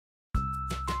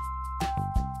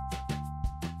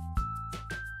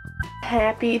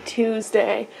happy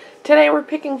Tuesday. Today we're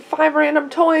picking 5 random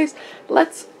toys.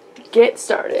 Let's get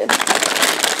started.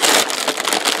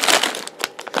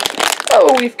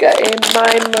 Oh, we've got a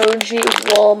Mymoji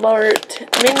Walmart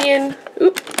minion.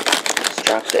 Oop, just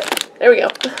dropped it. There we go.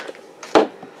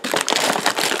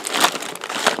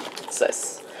 What's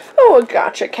this? Oh, a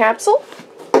Gacha capsule.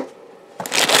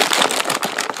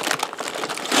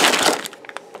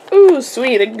 Ooh,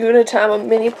 sweet, a Gudetama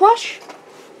mini plush.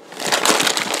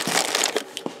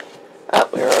 Oh,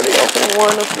 we're already opening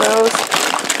one of those.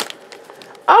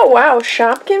 Oh, wow,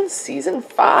 Shopkins Season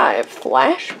 5,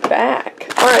 Flashback.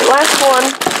 Alright, last one.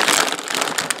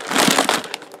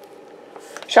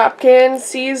 Shopkins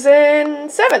Season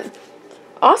 7.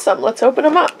 Awesome, let's open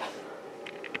them up.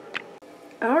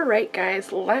 Alright,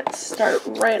 guys, let's start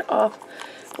right off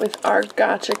with our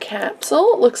Gacha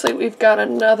capsule. Looks like we've got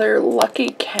another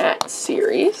Lucky Cat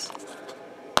series.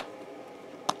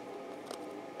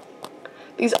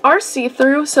 These are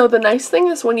see-through, so the nice thing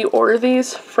is when you order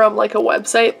these from like a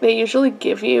website, they usually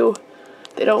give you,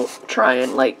 they don't try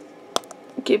and like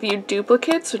give you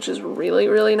duplicates, which is really,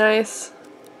 really nice.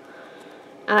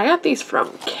 And I got these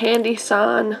from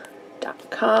candyson.com.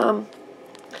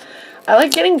 I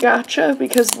like getting Gacha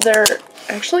because they're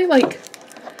actually like,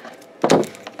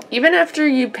 even after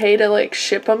you pay to like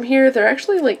ship them here, they're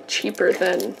actually like cheaper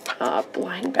than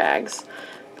blind bags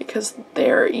because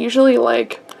they're usually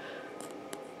like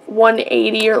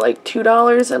 $1.80 or like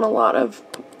 $2, and a lot of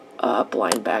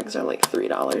blind bags are like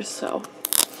 $3, so.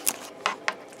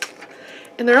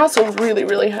 And they're also really,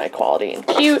 really high quality and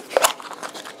cute.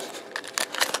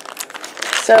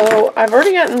 So I've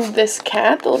already gotten this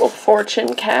cat, the little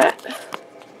fortune cat.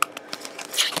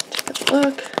 Take a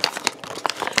look.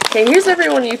 Okay, here's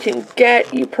everyone you can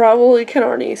get. You probably can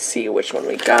already see which one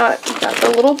we got. We got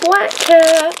the little black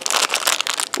cat.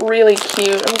 Really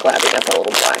cute. I'm glad we got the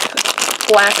little black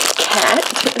cat.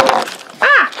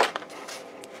 Ah!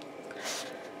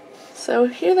 So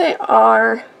here they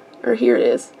are, or here it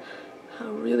is. A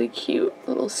really cute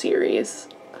little series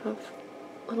of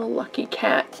little lucky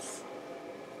cats.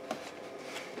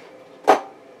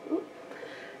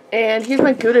 And here's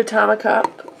my Gudetama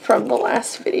cup from the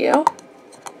last video.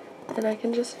 And I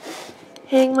can just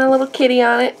hang my little kitty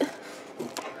on it.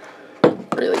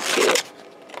 Really cute.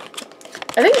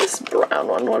 I think this brown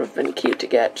one would have been cute to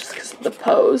get just because of the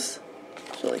pose.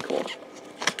 It's really cool.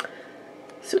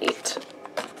 Sweet.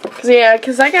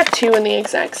 Because I got 2 in the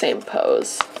exact same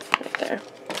pose. Right there.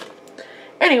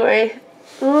 Anyway,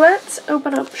 let's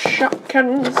open up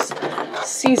Shopkins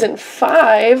Season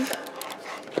 5.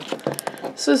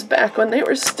 This was back when they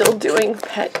were still doing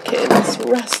Petkins.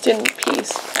 Rest in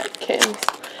peace, Petkins.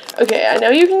 Okay, I know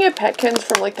you can get Petkins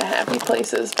from like the happy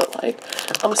places, but like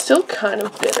I'm still kind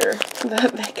of bitter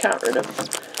that they got rid of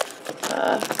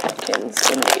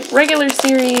Petkins in the regular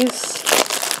series.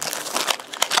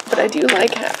 But I do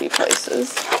like happy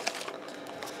places.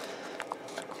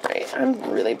 Right, I'm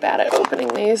really bad at opening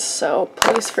these, so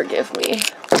please forgive me.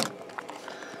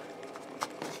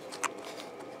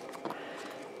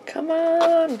 Come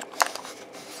on.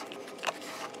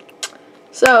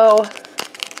 So,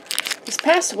 this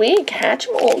past week,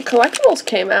 Hatchable Collectibles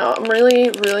came out. I'm really,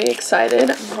 really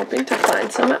excited. I'm hoping to find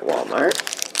some at Walmart.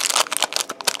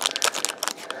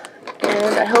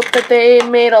 And I hope that they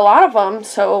made a lot of them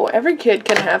so every kid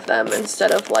can have them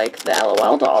instead of like the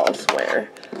LOL dolls where,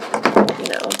 you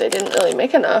know, they didn't really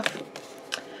make enough.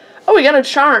 Oh, we got a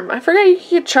charm. I forgot you could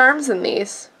get charms in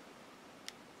these.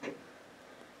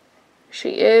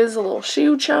 She is a little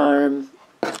shoe charm.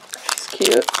 She's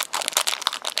cute.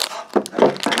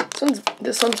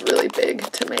 This one's really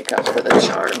big to make up for the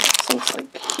charm. This one's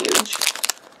like huge.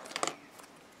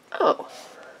 Oh.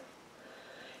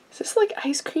 Is this like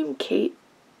Ice Cream Kate?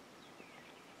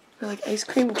 Or like Ice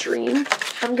Cream Dream?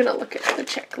 I'm gonna look at the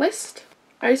checklist.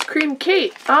 Ice Cream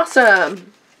Kate.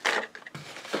 Awesome.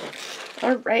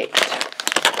 Alright.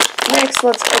 Next,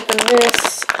 let's open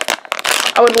this.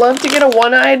 I would love to get a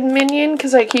one-eyed minion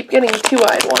because I keep getting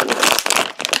two-eyed ones.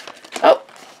 Oh,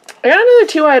 I got another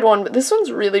two-eyed one, but this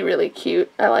one's really, really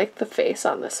cute. I like the face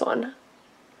on this one.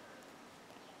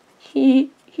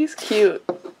 He's cute.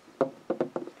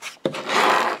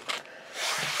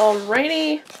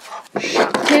 Alrighty,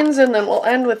 Shopkins, and then we'll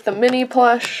end with the mini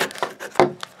plush.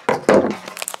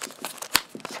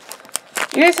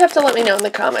 You guys have to let me know in the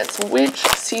comments which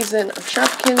season of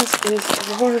Shopkins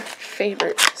is your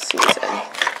favorite season.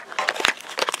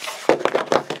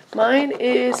 Mine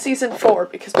is Season 4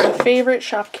 because my favorite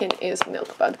Shopkin is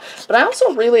Milkbug. But I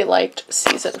also really liked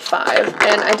Season 5,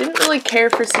 and I didn't really care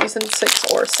for Season 6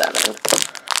 or 7.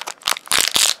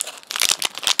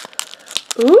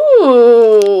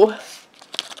 Ooh!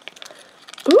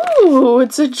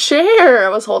 it's a chair. I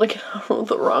was holding it out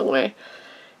the wrong way.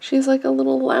 She's like a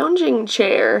little lounging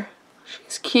chair.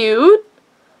 She's cute.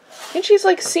 And she's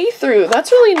like see-through.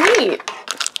 That's really neat.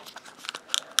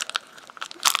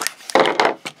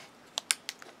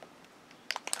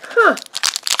 Huh.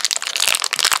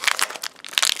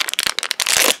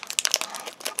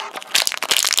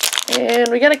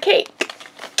 And we got a cake.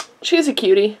 She's a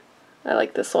cutie. I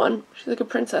like this one. She's like a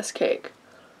princess cake.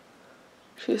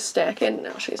 She's stacking.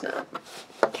 No, she's not.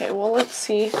 Okay, well, let's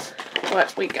see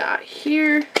what we got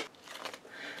here.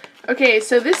 Okay,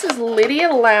 so this is Lydia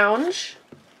Lounge.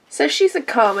 Says she's a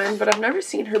common, but I've never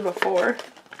seen her before.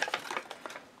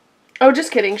 Oh,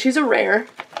 just kidding. She's a rare.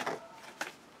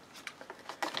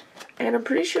 And I'm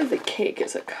pretty sure the cake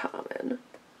is a common.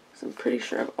 So I'm pretty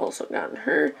sure I've also gotten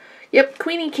her. Yep,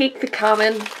 Queenie Cake the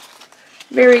common.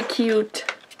 Very cute.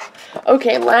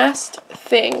 Okay, last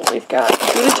thing. We've got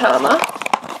Gudetama.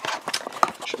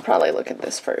 Should probably look at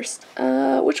this first.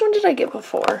 Which one did I get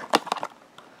before?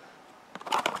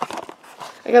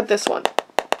 I got this one.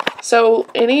 So,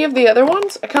 any of the other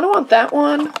ones? I kind of want that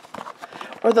one.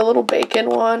 Or the little bacon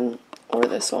one. Or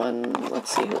this one.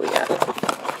 Let's see who we got.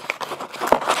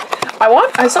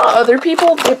 I saw other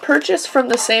people, they purchased from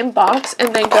the same box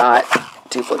and they got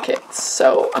duplicates.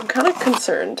 So, I'm kind of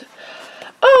concerned.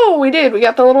 Oh, we did. We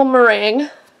got the little meringue.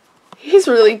 He's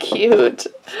really cute.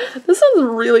 This one's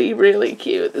really, really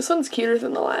cute. This one's cuter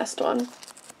than the last one.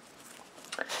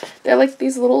 They're like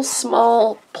these little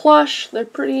small plush. They're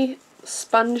pretty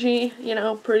spongy, you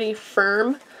know, pretty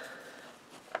firm.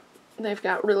 They've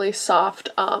got really soft,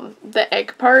 the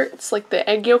egg parts, like the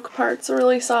egg yolk parts are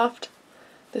really soft.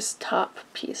 This top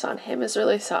piece on him is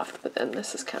really soft, but then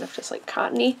this is kind of just like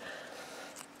cottony.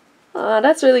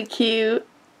 That's really cute.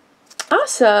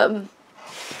 Awesome.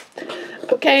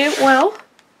 Okay, well,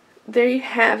 there you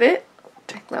have it.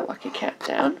 Take my lucky cat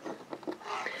down.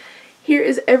 Here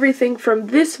is everything from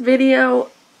this video.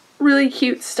 Really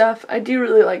cute stuff. I do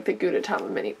really like the Gudetama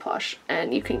mini plush,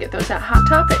 and you can get those at Hot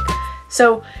Topic.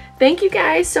 So, thank you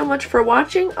guys so much for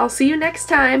watching. I'll see you next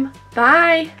time.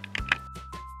 Bye!